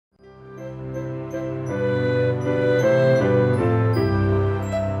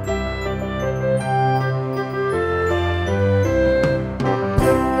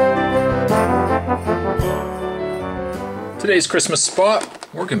today's Christmas spot,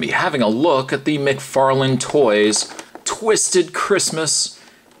 we're going to be having a look at the McFarlane Toys Twisted Christmas.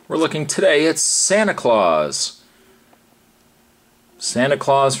 We're looking today at Santa Claus. Santa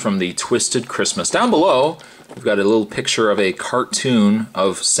Claus from the Twisted Christmas. Down below, we've got a little picture of a cartoon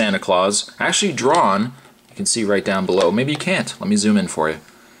of Santa Claus, actually drawn. You can see right down below. Maybe you can't. Let me zoom in for you.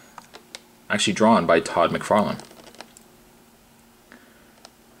 Actually drawn by Todd McFarlane.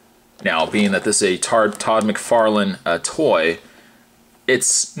 Now, being that this is a Todd McFarlane toy,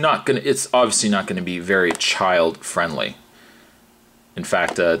 it's obviously not going to be very child friendly. In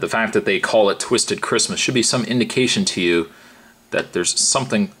fact, the fact that they call it Twisted Christmas should be some indication to you that there's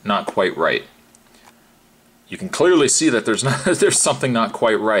something not quite right. You can clearly see that there's something not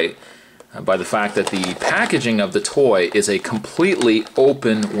quite right by the fact that the packaging of the toy is a completely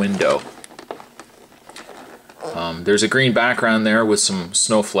open window. There's a green background there with some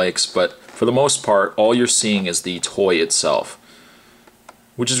snowflakes, but for the most part, all you're seeing is the toy itself.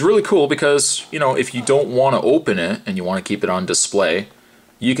 Which is really cool because, you know, if you don't want to open it and you want to keep it on display,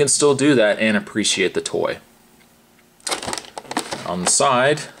 you can still do that and appreciate the toy. On the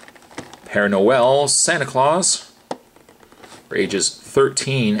side, Père Noël, Santa Claus, for ages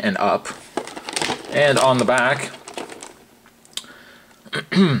 13 and up. And on the back,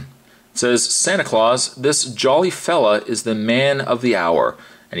 it says, Santa Claus, this jolly fella is the man of the hour,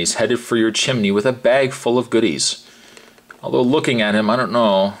 and he's headed for your chimney with a bag full of goodies. Although looking at him, I don't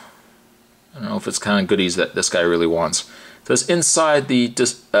know if it's kind of goodies that this guy really wants. It says, inside the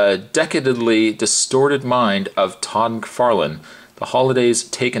decadently distorted mind of Todd McFarlane, the holidays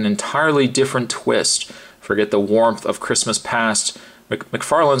take an entirely different twist. Forget the warmth of Christmas past.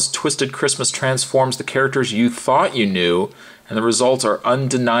 McFarlane's Twisted Christmas transforms the characters you thought you knew, and the results are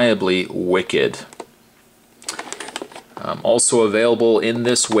undeniably wicked. Also available in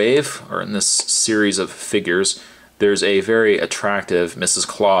this wave, or in this series of figures, there's a very attractive Mrs.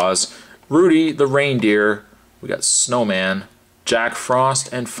 Claus, Rudy the reindeer, we got Snowman, Jack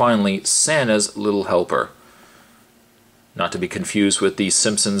Frost, and finally Santa's little helper. Not to be confused with the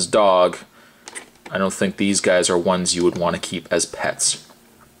Simpsons dog. I don't think these guys are ones you would want to keep as pets.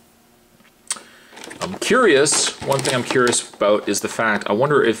 I'm curious, one thing I'm curious about is the fact, I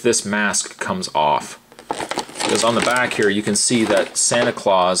wonder if this mask comes off. Because on the back here you can see that Santa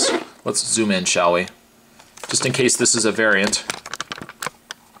Claus, let's zoom in, shall we? Just in case this is a variant,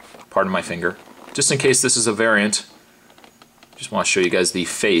 pardon my finger, just in case this is a variant, just want to show you guys the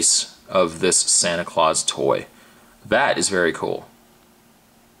face of this Santa Claus toy. That is very cool.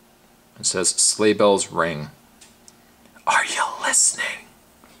 It says, Sleigh Bells Ring. Are you listening?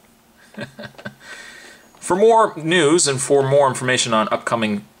 For more news and for more information on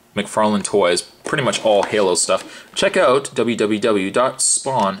upcoming McFarlane toys, pretty much all Halo stuff, check out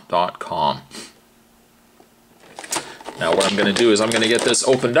www.spawn.com. Now what I'm going to do is I'm going to get this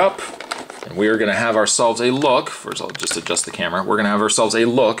opened up, and we are going to have ourselves a look, first I'll just adjust the camera, we're going to have ourselves a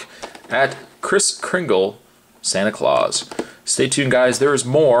look at Kris Kringle Santa Claus. Stay tuned, guys, there is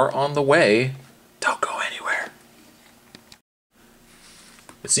more on the way. Don't go anywhere.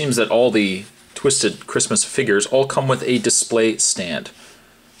 It seems that all the Twisted Christmas figures all come with a display stand.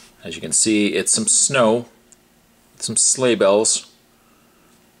 As you can see, it's some snow, some sleigh bells,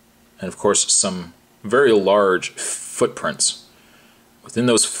 and of course some very large footprints. Within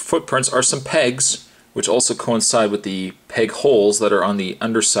those footprints are some pegs, which also coincide with the peg holes that are on the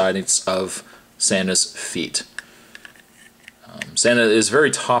undersides of Santa's feet. Santa is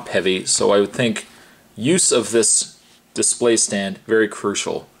very top heavy, so I would think use of this display stand very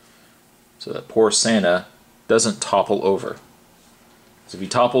crucial, so that poor Santa doesn't topple over. Because if he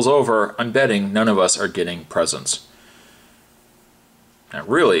topples over, I'm betting none of us are getting presents. Now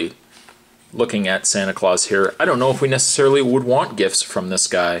really, looking at Santa Claus here, I don't know if we necessarily would want gifts from this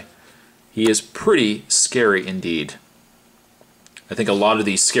guy. He is pretty scary indeed. I think a lot of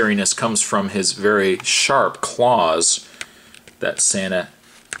the scariness comes from his very sharp claws that Santa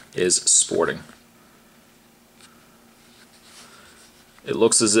is sporting. It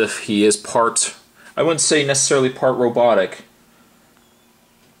looks as if he is part, I wouldn't say necessarily part robotic,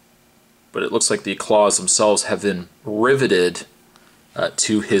 but it looks like the claws themselves have been riveted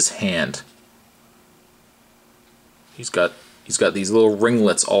to his hand. He's got these little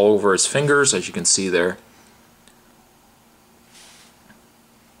ringlets all over his fingers, as you can see there.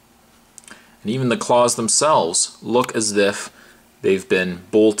 And even the claws themselves look as if they've been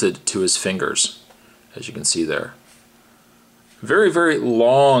bolted to his fingers, as you can see there. Very, very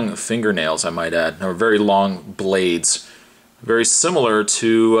long fingernails, I might add, or very long blades. Very similar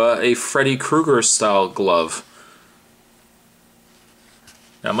to a Freddy Krueger style glove.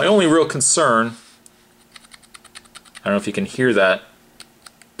 Now my only real concern I don't know if you can hear that,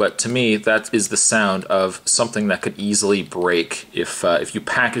 but to me that is the sound of something that could easily break if you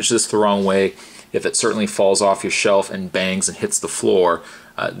package this the wrong way. If it certainly falls off your shelf and bangs and hits the floor,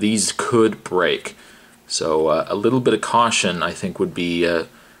 these could break. So a little bit of caution, I think,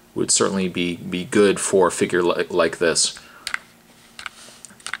 would certainly be good for a figure like this.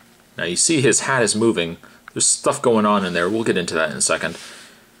 Now you see his hat is moving. There's stuff going on in there. We'll get into that in a second.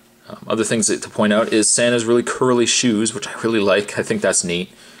 Other things to point out is Santa's really curly shoes, which I really like. I think that's neat.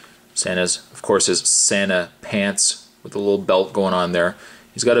 Santa's, of course, his Santa pants with a little belt going on there.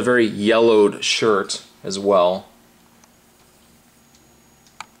 He's got a very yellowed shirt as well.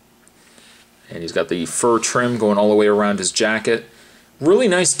 And he's got the fur trim going all the way around his jacket. Really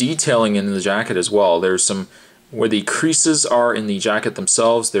nice detailing in the jacket as well. There's some, where the creases are in the jacket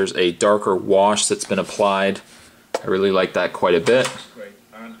themselves, there's a darker wash that's been applied. I really like that quite a bit.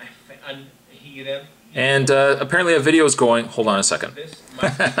 And apparently a video is going, hold on a second.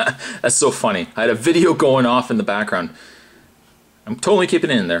 That's so funny. I had a video going off in the background. I'm totally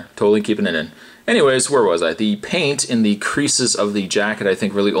keeping it in there, totally keeping it in. Anyways, where was I? The paint in the creases of the jacket I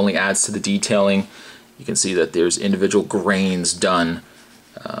think really only adds to the detailing. You can see that there's individual grains done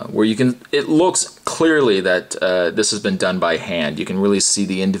where you can, it looks clearly that this has been done by hand. You can really see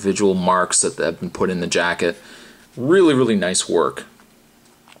the individual marks that have been put in the jacket. Really, really nice work.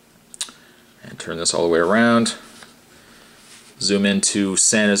 And turn this all the way around. Zoom into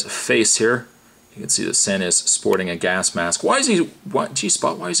Santa's face here. You can see that Santa is sporting a gas mask. Why is he, gee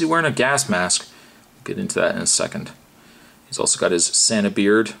Spot, why is he wearing a gas mask? We'll get into that in a second. He's also got his Santa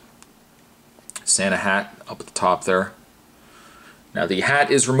beard, Santa hat up at the top there. Now the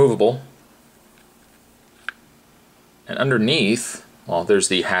hat is removable. And underneath, well, there's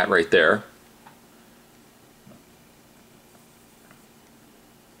the hat right there.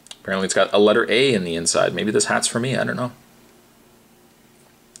 Apparently it's got a letter A in the inside. Maybe this hat's for me, I don't know.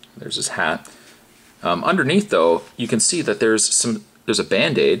 There's his hat. Underneath though, you can see that there's a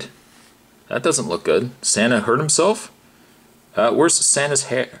band-aid. That doesn't look good. Santa hurt himself? Where's Santa's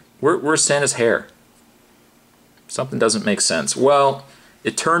hair? Where's Santa's hair? Something doesn't make sense. Well,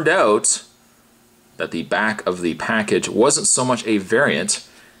 it turned out that the back of the package wasn't so much a variant,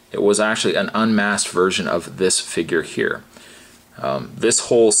 it was actually an unmasked version of this figure here. This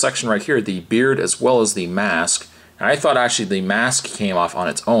whole section right here, the beard as well as the mask, and I thought actually the mask came off on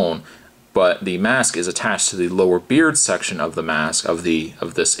its own, but the mask is attached to the lower beard section of the mask, of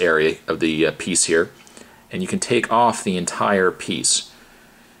this area, of the piece here, and you can take off the entire piece.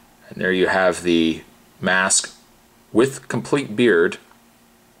 And there you have the mask with complete beard.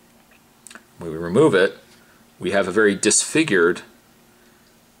 When we remove it, we have a very disfigured,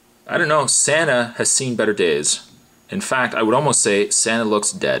 I don't know, Santa has seen better days. In fact, I would almost say Santa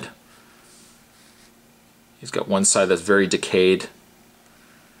looks dead. He's got one side that's very decayed.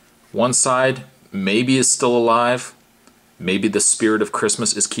 One side maybe is still alive. Maybe the spirit of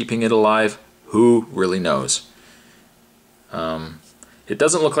Christmas is keeping it alive. Who really knows? It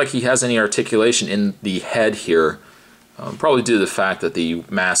doesn't look like he has any articulation in the head here. Probably due to the fact that the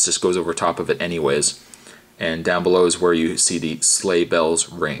mask just goes over top of it anyways. And down below is where you see the sleigh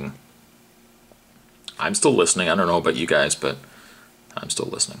bells ring. I'm still listening. I don't know about you guys, but I'm still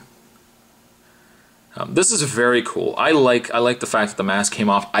listening. This is very cool. I like the fact that the mask came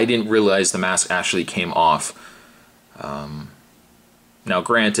off. I didn't realize the mask actually came off. Now,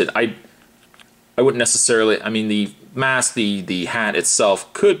 granted, I wouldn't necessarily. I mean, the mask, the hat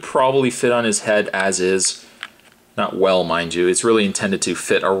itself, could probably fit on his head as is. Not well, mind you. It's really intended to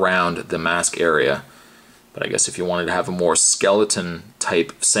fit around the mask area. But I guess if you wanted to have a more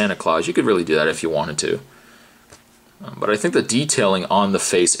skeleton-type Santa Claus, you could really do that if you wanted to. But I think the detailing on the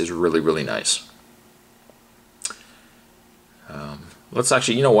face is really, really nice. Let's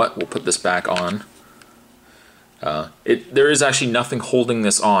actually, you know what? We'll put this back on. There is actually nothing holding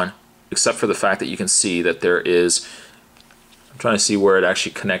this on, except for the fact that you can see that there is... I'm trying to see where it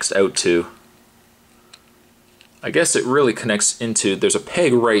actually connects out to. I guess it really connects into... There's a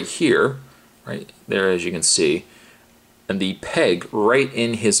peg right here. Right there, as you can see, and the peg right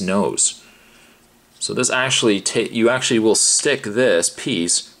in his nose. So this actually, you actually will stick this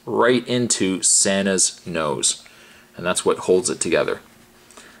piece right into Santa's nose, and that's what holds it together.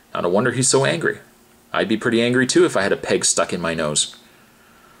 Now, no wonder he's so angry. I'd be pretty angry too if I had a peg stuck in my nose.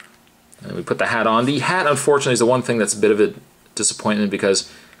 And we put the hat on. The hat, unfortunately, is the one thing that's a bit of a disappointment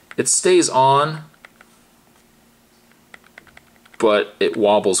because it stays on, but it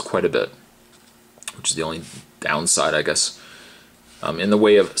wobbles quite a bit, which is the only downside, I guess. In the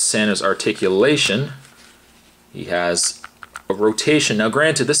way of Santa's articulation, he has a rotation. Now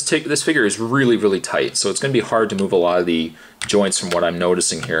granted, this figure is really, really tight, so it's going to be hard to move a lot of the joints from what I'm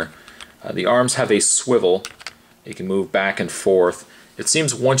noticing here. The arms have a swivel. You can move back and forth. It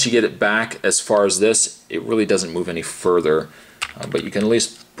seems once you get it back as far as this, it really doesn't move any further. But you can at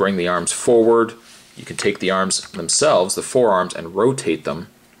least bring the arms forward. You can take the arms themselves, the forearms, and rotate them.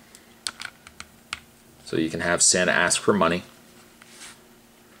 So you can have Santa ask for money.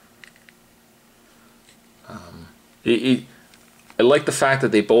 I like the fact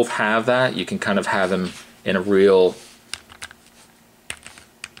that they both have that. You can kind of have him in a real,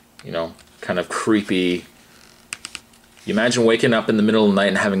 you know, kind of creepy. You imagine waking up in the middle of the night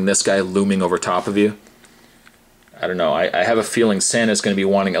and having this guy looming over top of you. I don't know. I have a feeling Santa's going to be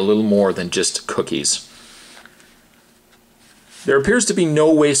wanting a little more than just cookies. There appears to be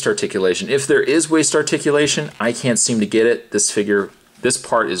no waist articulation. If there is waist articulation, I can't seem to get it. This figure, this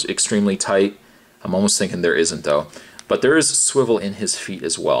part is extremely tight. I'm almost thinking there isn't though. But there is swivel in his feet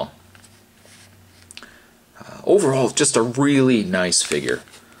as well. Overall, just a really nice figure.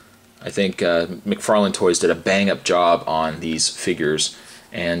 I think McFarlane Toys did a bang-up job on these figures.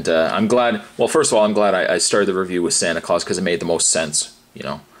 And I'm glad, well, first of all, I'm glad I started the review with Santa Claus because it made the most sense, you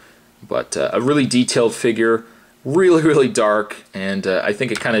know. But a really detailed figure, really, really dark, and I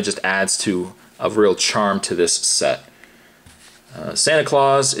think it kind of just adds to a real charm to this set. Santa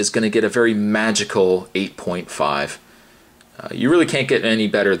Claus is going to get a very magical 8.5. You really can't get any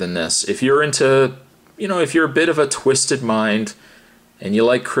better than this. If you're into, you know, if you're a bit of a twisted mind and you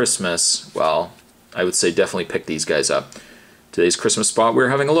like Christmas, well, I would say definitely pick these guys up. Today's Christmas spot, we're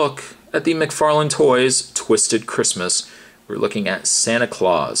having a look at the McFarlane Toys Twisted Christmas. We're looking at Santa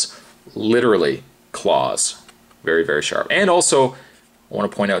Claus. Literally, claws. Very, very sharp. And also, I want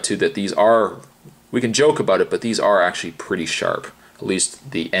to point out too that these are, we can joke about it, but these are actually pretty sharp. At least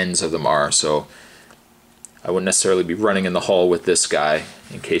the ends of them are. So I wouldn't necessarily be running in the hall with this guy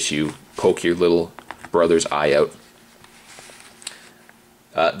in case you poke your little brother's eye out.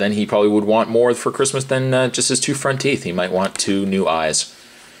 Then he probably would want more for Christmas than just his 2 front teeth. He might want 2 new eyes.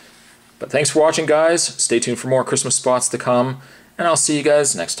 But thanks for watching, guys. Stay tuned for more Christmas spots to come, and I'll see you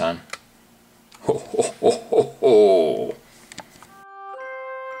guys next time. Ho, ho, ho, ho, ho.